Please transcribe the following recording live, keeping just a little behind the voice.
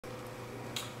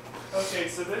Okay,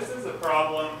 so this is a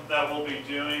problem that we'll be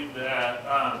doing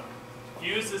that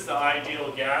uses the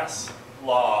ideal gas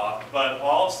law, but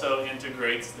also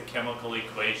integrates the chemical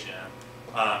equation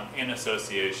in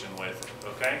association with it.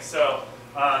 Okay, so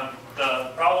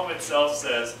the problem itself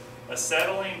says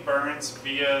acetylene burns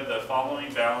via the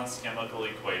following balanced chemical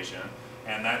equation,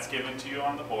 and that's given to you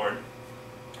on the board.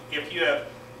 If you have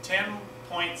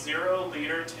 10.0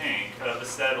 liter tank of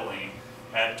acetylene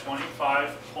at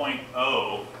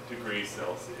 25.0 degrees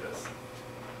Celsius,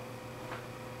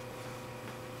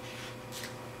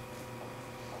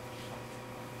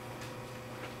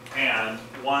 and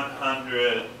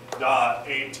 100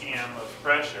 atm of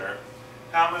pressure,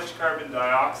 how much carbon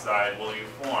dioxide will you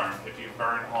form if you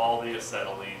burn all the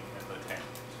acetylene in the tank?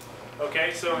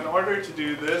 Okay, so in order to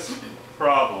do this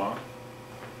problem,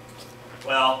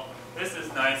 well, this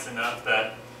is nice enough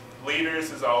that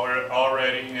liters is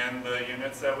already in the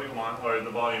units that we want, or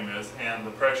the volume is, and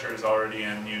the pressure is already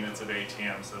in units of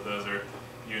atm, so those are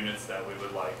units that we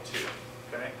would like too.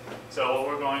 Okay, so what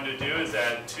we're going to do is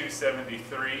add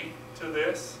 273 to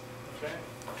this. Okay,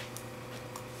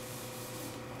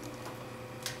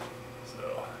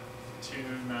 so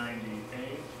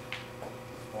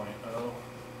 298.0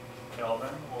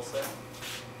 Kelvin, we'll say.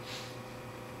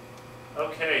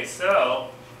 Okay,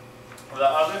 so the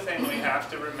other thing we have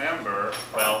to remember,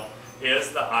 well,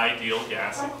 is the ideal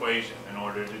gas equation in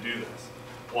order to do this.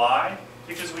 Why?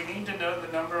 Because we need to know the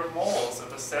number of moles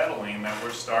of acetylene that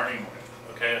we're starting with.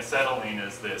 Okay, acetylene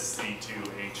is this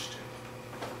C2H2.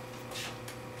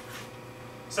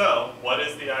 So, what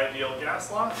is the ideal gas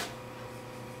law?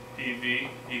 PV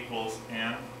equals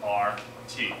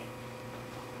nRT.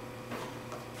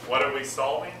 What are we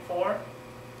solving for?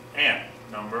 N,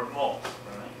 number of moles,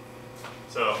 right?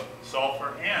 So, solve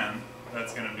for N,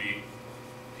 that's going to be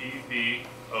PV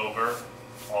over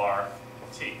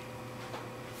RT.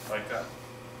 Like that.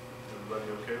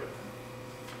 Everybody okay with it?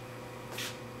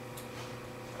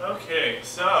 Okay,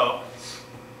 so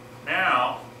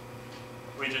now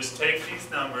we just take these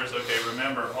numbers. Okay,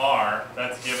 remember R,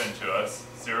 that's given to us,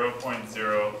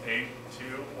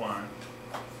 0.0821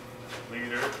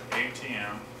 liter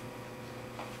atm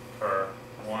per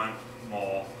 1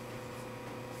 mole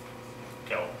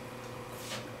Kelvin.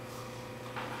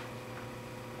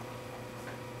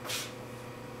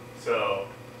 So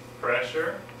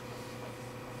pressure,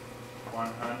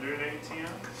 100 atm.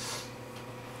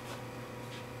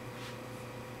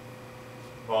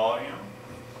 Volume,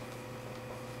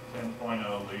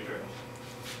 10.0 liters,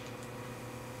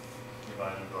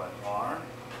 divided by R,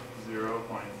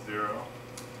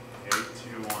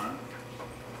 0.0821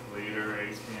 liter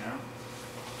atm,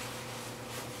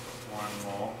 1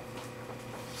 mole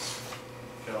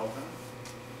Kelvin,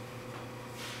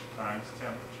 times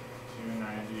temperature,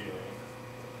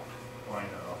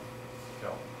 298.0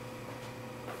 Kelvin.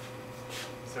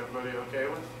 Is everybody okay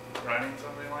with writing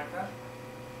something like that?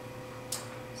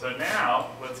 So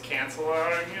now, let's cancel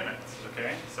out our units,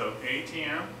 okay? So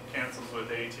ATM cancels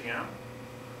with ATM.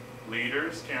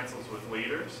 Liters cancels with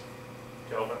liters.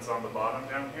 Kelvin's on the bottom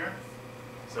down here.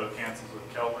 So it cancels with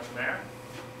Kelvin there.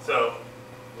 So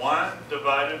 1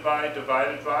 divided by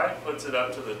puts it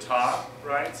up to the top,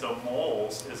 right? So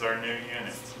moles is our new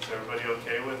units. Is everybody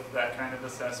okay with that kind of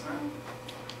assessment?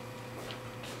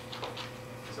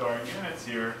 So our units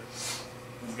here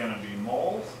is going to be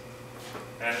moles.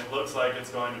 And it looks like it's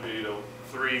going to be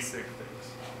 3 sig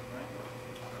figs. Right?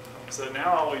 So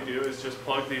now all we do is just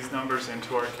plug these numbers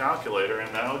into our calculator,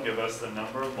 and that'll give us the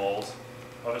number of moles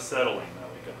of acetylene that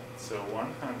we got. So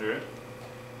 100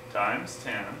 times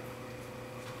 10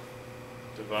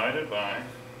 divided by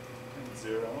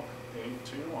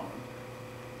 0.821,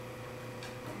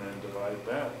 and then divide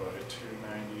that by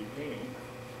 298.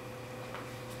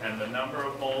 And the number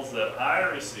of moles that I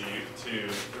received to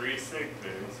 3 sig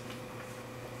figs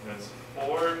is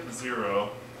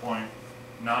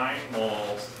 40.9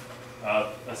 moles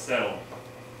of acetylene.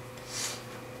 Is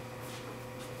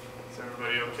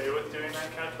everybody okay with doing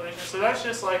that calculation? So that's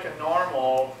just like a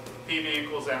normal PV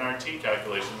equals nRT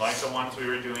calculation, like the ones we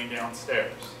were doing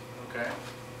downstairs. Okay?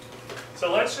 So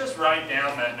let's just write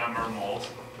down that number of moles,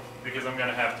 because I'm going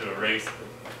to have to erase it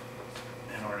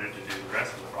in order to do the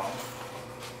rest of the problem.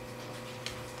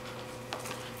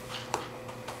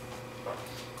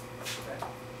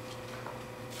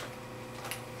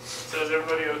 So is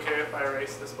everybody okay if I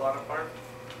erase this bottom part?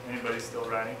 Anybody still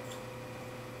writing?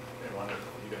 Okay,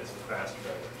 wonderful. You guys are fast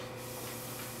writers.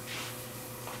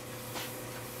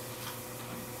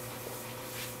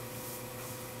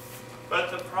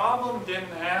 But the problem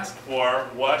didn't ask for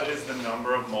what is the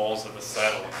number of moles of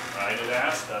acetylene, right? It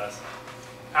asked us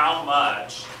how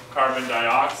much carbon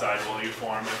dioxide will you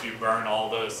form if you burn all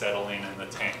the acetylene in the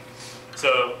tank?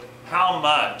 So how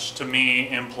much to me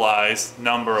implies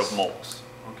number of moles,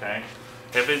 okay?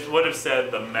 If it would have said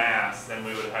the mass, then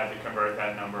we would have had to convert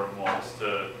that number of moles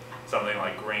to something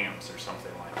like grams or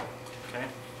something like that, okay?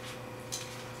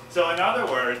 So in other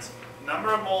words,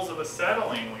 number of moles of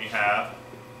acetylene we have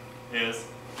is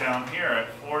down here at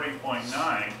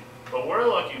 40.9, but we're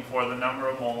looking for the number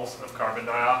of moles of carbon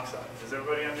dioxide. Does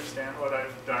everybody understand what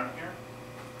I've done here?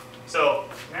 So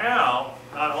now,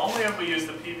 not only have we used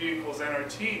the PV equals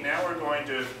nRT, now we're going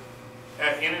to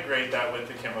integrate that with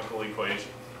the chemical equation.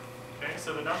 Okay,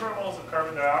 so the number of moles of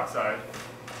carbon dioxide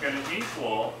is going to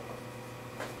equal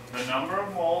the number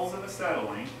of moles of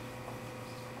acetylene,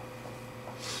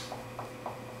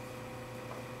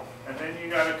 and then you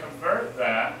got to convert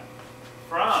that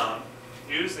from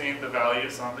using the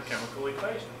values on the chemical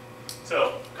equation.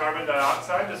 So carbon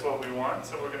dioxide is what we want,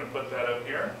 so we're going to put that up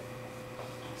here.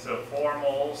 So 4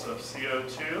 moles of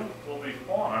CO2 will be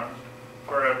formed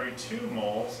for every 2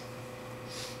 moles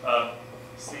of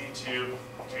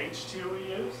C2H2 we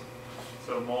use.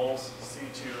 So moles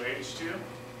C2H2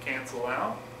 cancel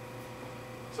out.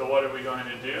 So what are we going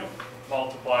to do?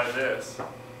 Multiply this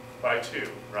by 2,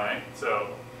 right?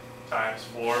 So times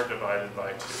 4 divided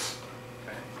by 2.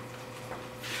 Okay.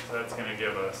 So that's going to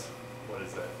give us, what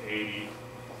is that, 81.2,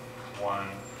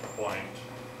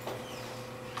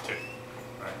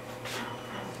 right?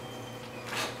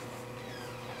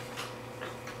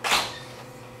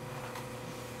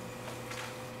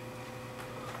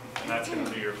 And that's going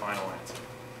to be your final answer.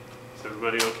 Is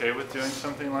everybody okay with doing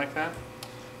something like that?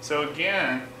 So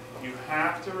again, you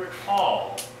have to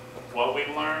recall what we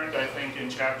learned, I think, in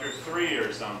chapter 3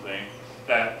 or something,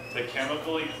 that the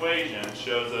chemical equation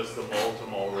shows us the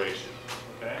mole-to-mole ratio,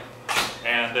 okay?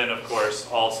 And then, of course,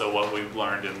 also what we've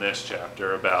learned in this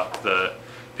chapter about the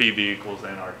PV equals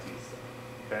nRT stuff,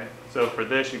 okay? So for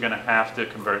this, you're going to have to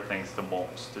convert things to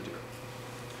moles to do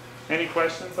it. Any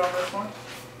questions on this one?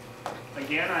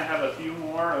 Again, I have a few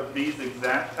more of these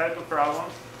exact type of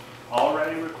problems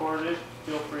already recorded.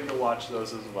 Feel free to watch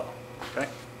those as well, okay?